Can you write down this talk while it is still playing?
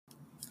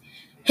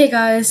Hey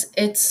guys,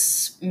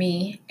 it's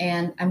me,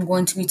 and I'm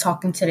going to be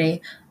talking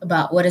today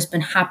about what has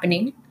been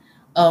happening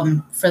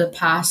for the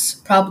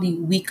past probably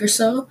week or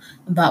so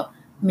about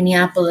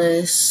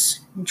Minneapolis,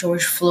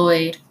 George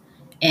Floyd,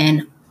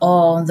 and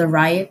all the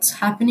riots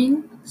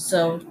happening.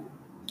 So,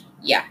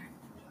 yeah.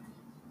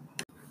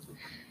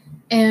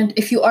 And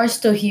if you are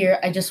still here,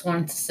 I just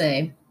wanted to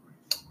say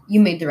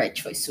you made the right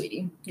choice,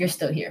 sweetie. You're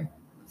still here.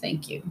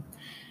 Thank you.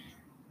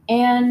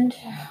 And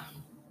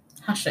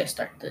how should I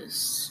start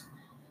this?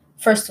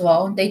 First of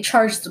all, they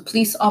charged the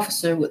police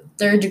officer with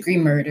third degree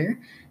murder.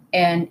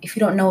 And if you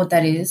don't know what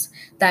that is,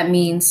 that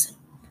means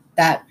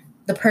that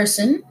the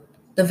person,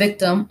 the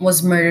victim,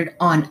 was murdered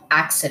on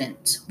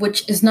accident,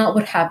 which is not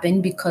what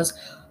happened because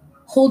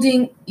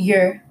holding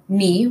your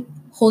knee,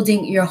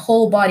 holding your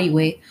whole body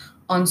weight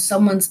on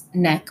someone's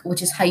neck,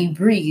 which is how you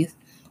breathe,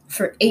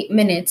 for 8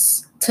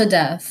 minutes to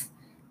death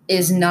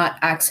is not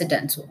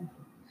accidental.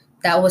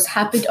 That was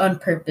happened on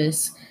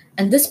purpose.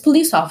 And this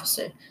police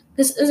officer,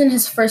 this isn't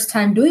his first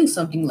time doing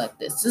something like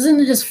this. This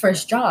isn't his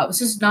first job.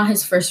 This is not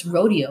his first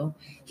rodeo.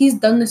 He's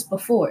done this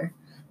before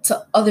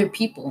to other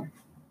people.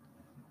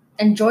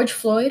 And George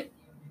Floyd,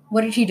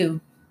 what did he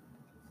do?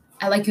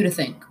 I like you to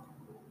think.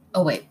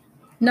 Oh, wait,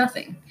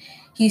 nothing.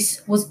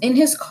 Was in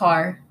his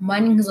car,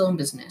 minding his own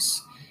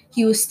business.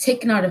 He was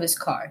taken out of his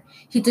car.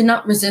 He did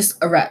not resist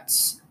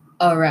arrests.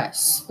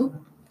 Arrests.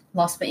 Ooh,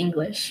 lost my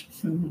English.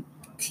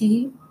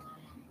 T.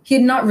 He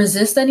did not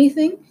resist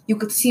anything. You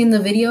could see in the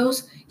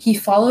videos, he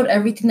followed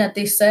everything that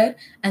they said,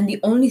 and the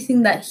only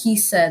thing that he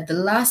said, the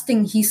last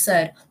thing he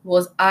said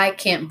was, I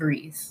can't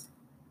breathe.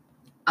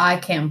 I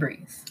can't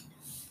breathe.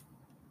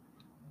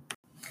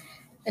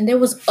 And there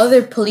was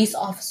other police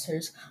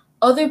officers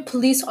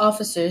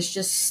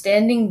just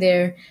standing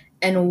there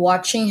and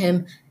watching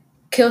him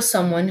kill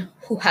someone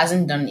who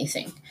hasn't done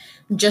anything.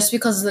 Just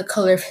because of the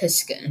color of his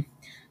skin.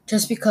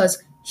 Just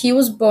because he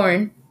was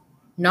born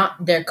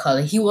not their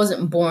color. He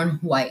wasn't born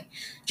white.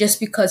 Just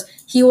because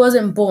he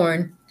wasn't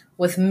born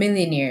with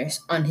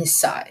millionaires on his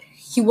side.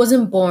 He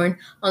wasn't born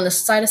on the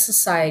side of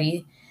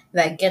society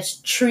that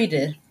gets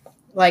treated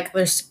like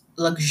they're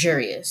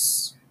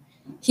luxurious.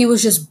 He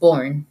was just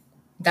born.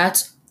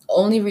 That's the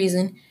only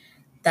reason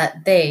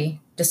that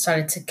they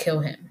decided to kill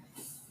him.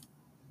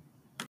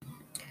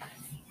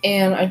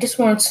 And I just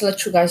wanted to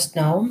let you guys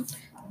know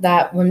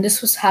that when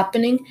this was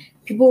happening,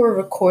 people were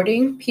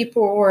recording,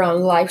 people were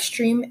on live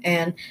stream,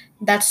 and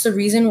that's the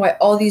reason why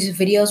all these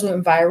videos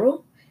went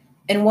viral.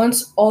 And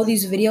once all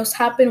these videos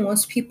happened,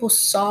 once people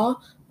saw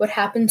what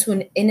happened to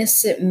an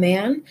innocent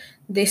man,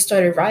 they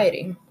started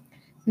rioting.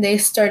 They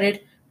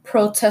started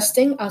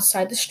protesting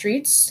outside the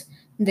streets.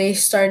 They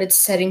started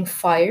setting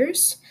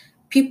fires.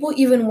 People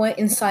even went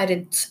inside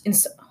it.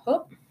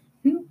 Oh,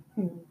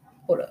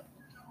 hold up.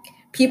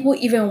 People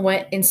even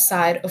went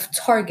inside of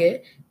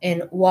Target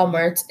and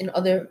Walmart and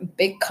other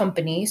big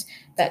companies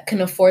that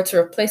can afford to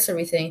replace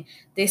everything.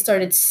 They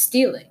started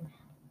stealing.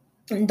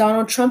 And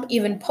Donald Trump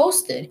even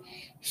posted,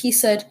 he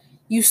said,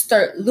 you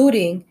start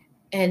looting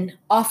and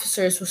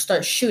officers will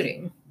start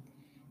shooting,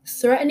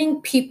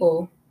 threatening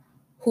people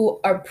who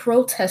are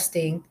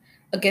protesting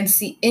against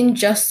the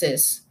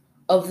injustice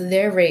of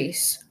their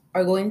race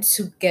are going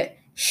to get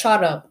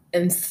shot up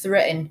and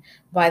threatened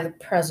by the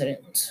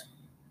president.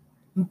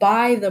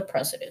 By the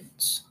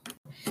president.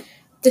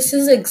 This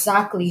is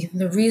exactly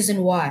the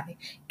reason why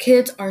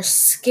kids are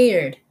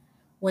scared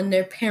when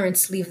their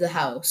parents leave the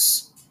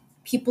house.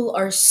 People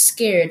are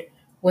scared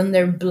when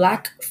their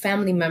black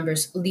family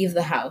members leave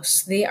the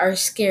house. They are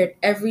scared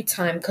every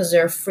time because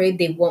they're afraid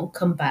they won't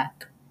come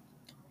back.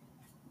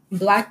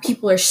 Black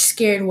people are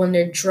scared when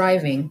they're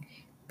driving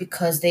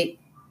because they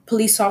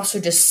police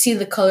officers just see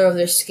the color of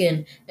their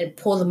skin and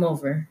pull them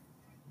over.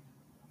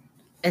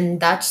 And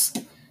that's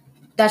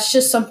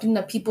just something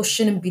that people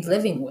shouldn't be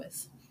living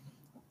with.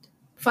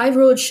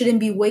 5-year-olds shouldn't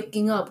be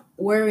waking up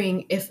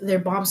worrying if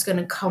their mom's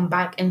gonna come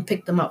back and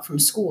pick them up from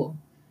school.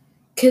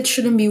 Kids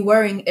shouldn't be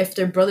worrying if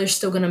their brother's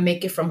still gonna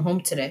make it from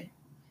home today.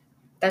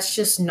 That's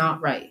just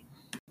not right.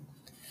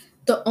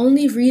 The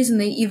only reason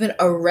they even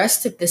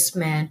arrested this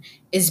man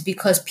is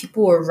because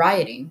people were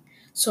rioting.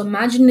 So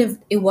imagine if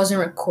it wasn't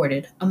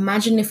recorded.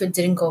 Imagine if it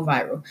didn't go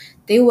viral.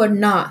 They would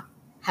not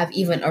have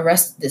even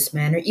arrested this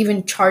man or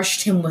even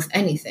charged him with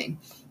anything.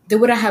 They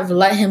would have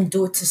let him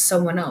do it to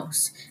someone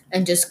else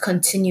and just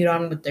continued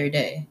on with their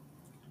day.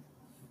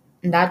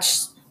 And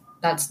that's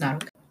not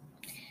okay.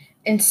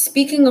 And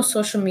speaking of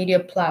social media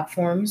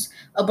platforms,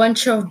 a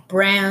bunch of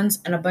brands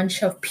and a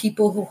bunch of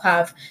people who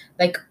have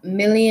like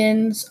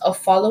millions of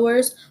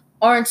followers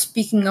aren't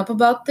speaking up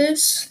about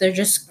this. They're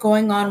just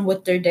going on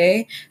with their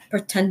day,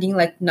 pretending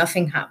like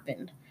nothing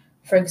happened.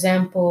 For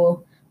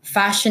example,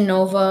 Fashion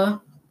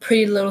Nova,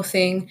 Pretty Little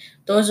Thing,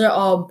 those are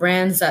all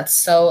brands that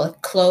sell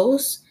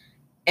clothes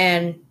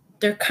and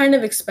they're kind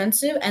of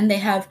expensive and they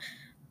have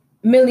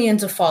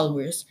millions of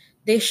followers.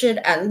 They should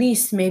at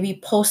least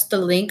maybe post the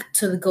link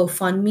to the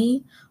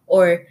GoFundMe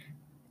or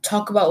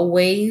talk about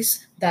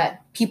ways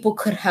that people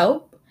could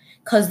help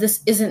because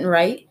this isn't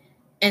right.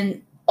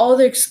 And all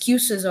their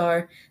excuses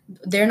are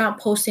They're not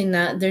posting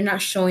that. They're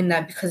not showing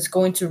that because it's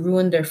going to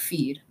ruin their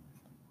feed.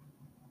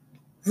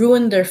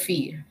 Ruin their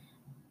feed.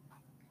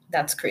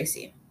 That's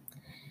crazy.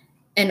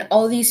 And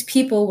all these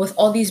people with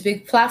all these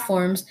big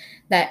platforms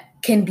that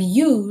can be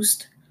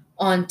used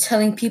on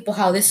telling people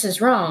how this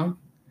is wrong,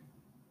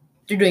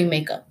 they're doing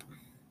makeup.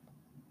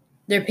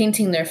 They're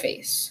painting their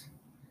face.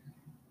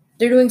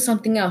 They're doing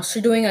something else.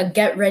 They're doing a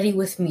get ready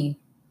with me.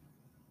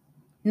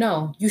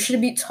 No, you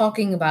should be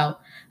talking about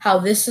how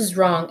this is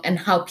wrong and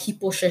how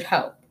people should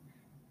help,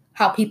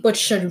 how people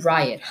should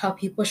riot, how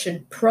people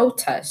should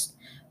protest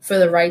for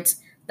the rights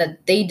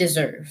that they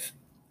deserve.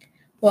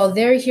 While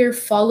they're here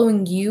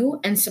following you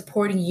and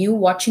supporting you,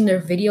 watching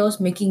their videos,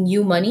 making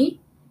you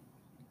money,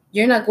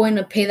 you're not going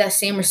to pay that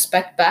same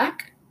respect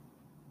back?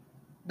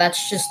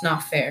 That's just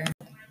not fair.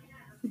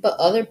 But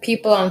other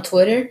people on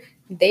Twitter,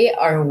 they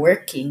are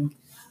working.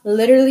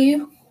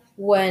 Literally,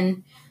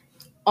 when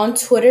on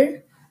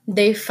Twitter,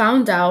 they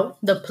found out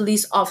the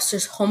police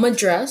officer's home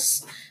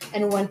address,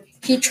 and when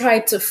he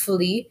tried to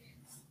flee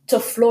to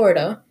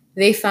Florida,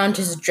 they found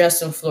his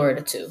address in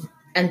Florida too.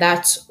 And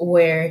that's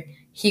where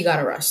he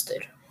got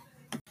arrested.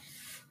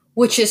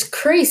 Which is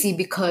crazy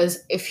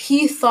because if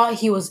he thought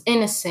he was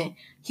innocent,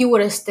 he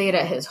would have stayed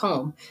at his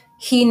home.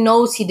 He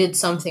knows he did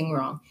something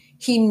wrong.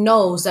 He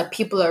knows that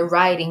people are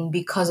rioting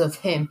because of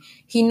him.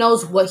 He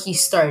knows what he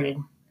started.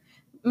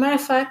 Matter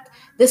of fact,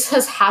 this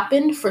has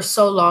happened for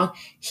so long.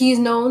 He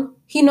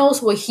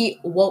knows what he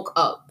woke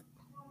up.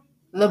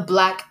 The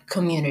black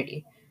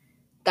community.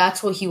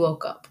 That's what he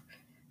woke up.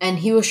 And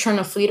he was trying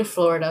to flee to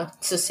Florida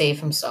to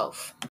save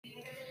himself.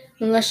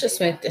 And let's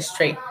just make this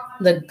straight.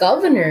 The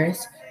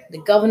governors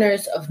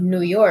of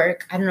New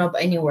York, I don't know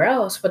about anywhere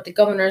else, but the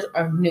governors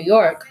of New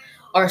York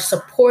are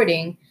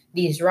supporting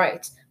these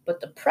rights.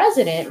 But the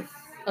president,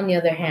 on the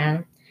other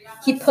hand,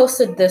 he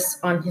posted this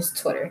on his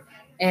Twitter.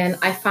 And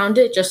I found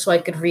it just so I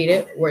could read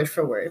it word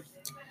for word.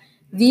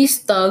 These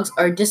thugs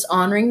are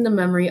dishonoring the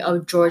memory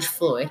of George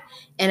Floyd,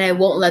 and I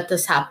won't let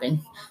this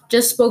happen.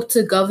 Just spoke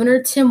to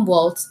Governor Tim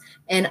Walz,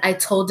 and I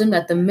told him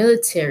that the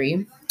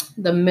military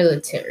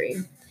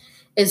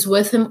is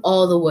with him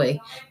all the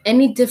way.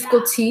 Any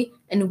difficulty,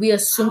 and we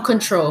assume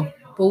control.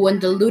 But when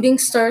the looting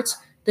starts,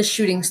 the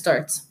shooting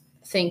starts.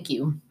 Thank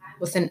you,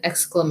 with an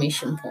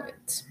exclamation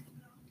point.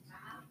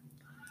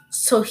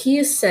 So he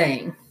is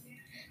saying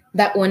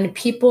that when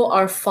people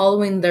are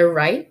following their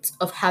right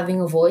of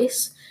having a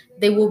voice,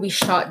 they will be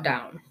shot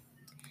down.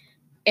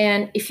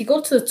 And if you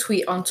go to the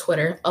tweet on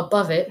Twitter,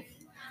 above it,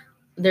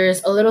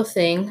 there's a little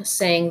thing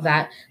saying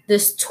that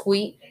this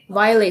tweet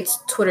violates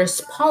Twitter's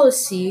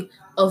policy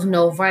of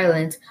no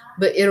violence,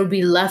 but it'll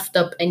be left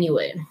up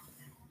anyway,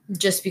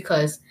 just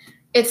because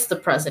it's the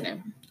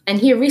president. And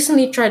he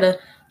recently tried to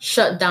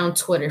shut down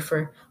Twitter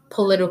for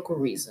political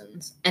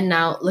reasons. And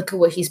now look at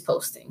what he's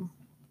posting.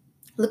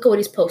 Look at what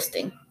he's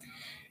posting.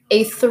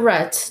 A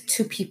threat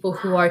to people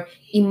who are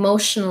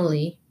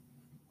emotionally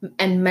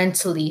and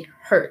mentally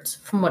hurt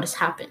from what has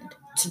happened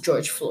to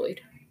George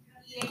Floyd.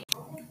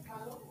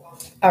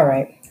 All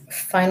right,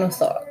 final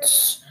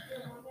thoughts.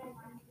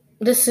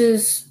 This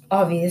is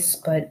obvious,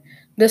 but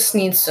this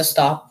needs to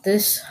stop.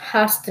 This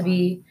should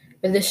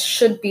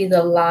be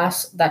the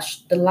last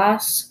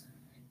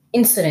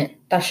incident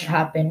that should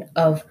happen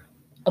of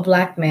a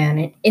black man,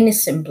 an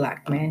innocent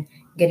black man,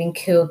 getting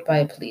killed by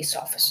a police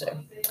officer.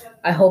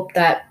 I hope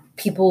that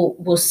people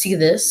will see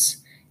this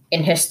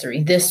in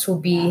history. This will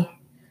be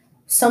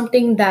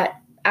something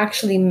that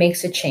actually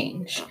makes a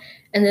change.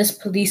 And this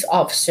police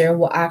officer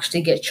will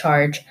actually get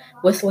charged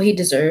with what he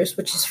deserves,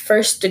 which is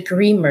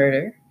first-degree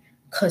murder,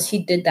 because he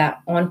did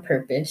that on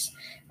purpose.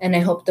 And I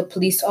hope the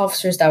police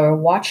officers that were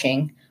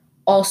watching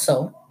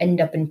also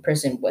end up in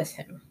prison with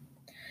him.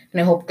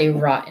 And I hope they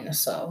rot in a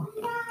cell.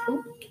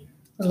 Ooh, it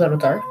was a little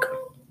dark.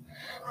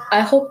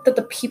 I hope that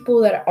the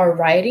people that are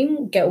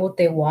rioting get what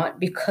they want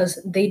because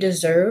they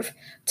deserve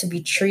to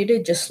be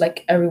treated just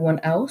like everyone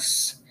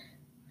else.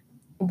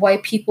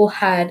 White people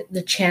had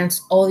the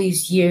chance all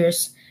these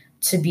years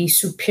to be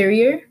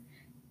superior,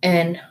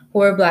 and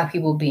who are black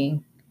people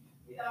being?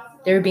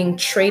 They were being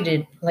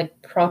traded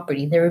like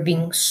property. They were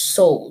being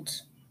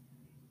sold.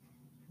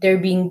 They're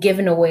being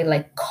given away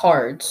like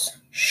cards,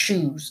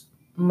 shoes,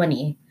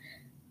 money.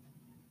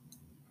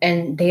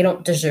 And they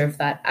don't deserve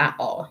that at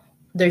all.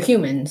 They're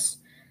humans.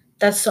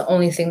 That's the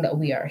only thing that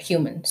we are,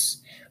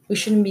 humans. We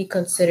shouldn't be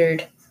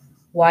considered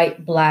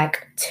white,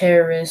 black,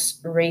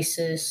 terrorist,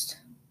 racist.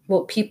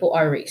 Well, people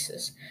are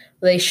racist.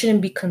 But they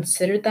shouldn't be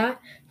considered that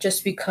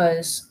just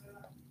because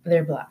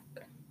they're black.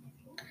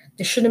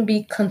 They shouldn't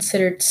be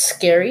considered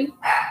scary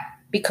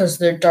because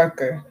they're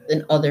darker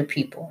than other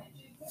people.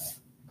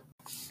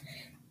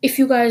 If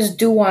you guys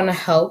do want to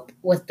help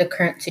with the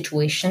current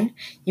situation,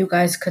 you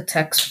guys could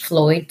text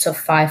Floyd to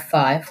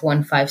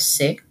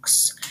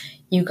 55156.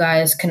 You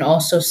guys can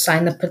also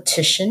sign the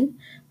petition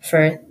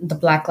for the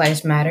Black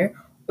Lives Matter,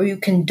 or you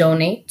can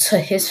donate to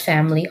his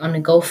family on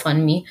a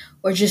GoFundMe,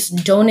 or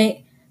just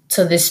donate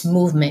to this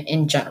movement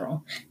in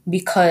general,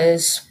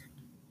 because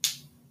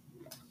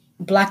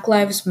Black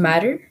Lives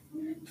Matter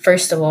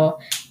first of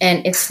all,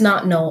 and it's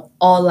not no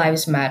all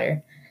lives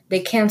matter. They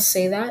can't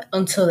say that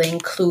until they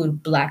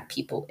include black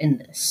people in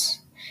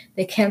this.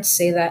 They can't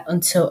say that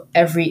until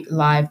every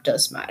life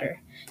does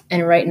matter.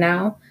 And right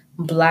now,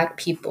 black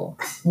people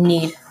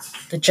need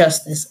the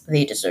justice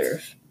they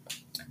deserve.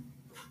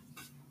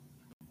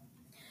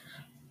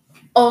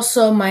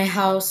 Also, my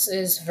house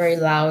is very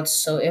loud,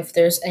 so if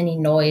there's any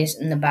noise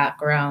in the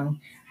background,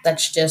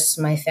 that's just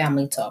my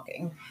family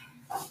talking.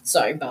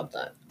 Sorry about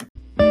that.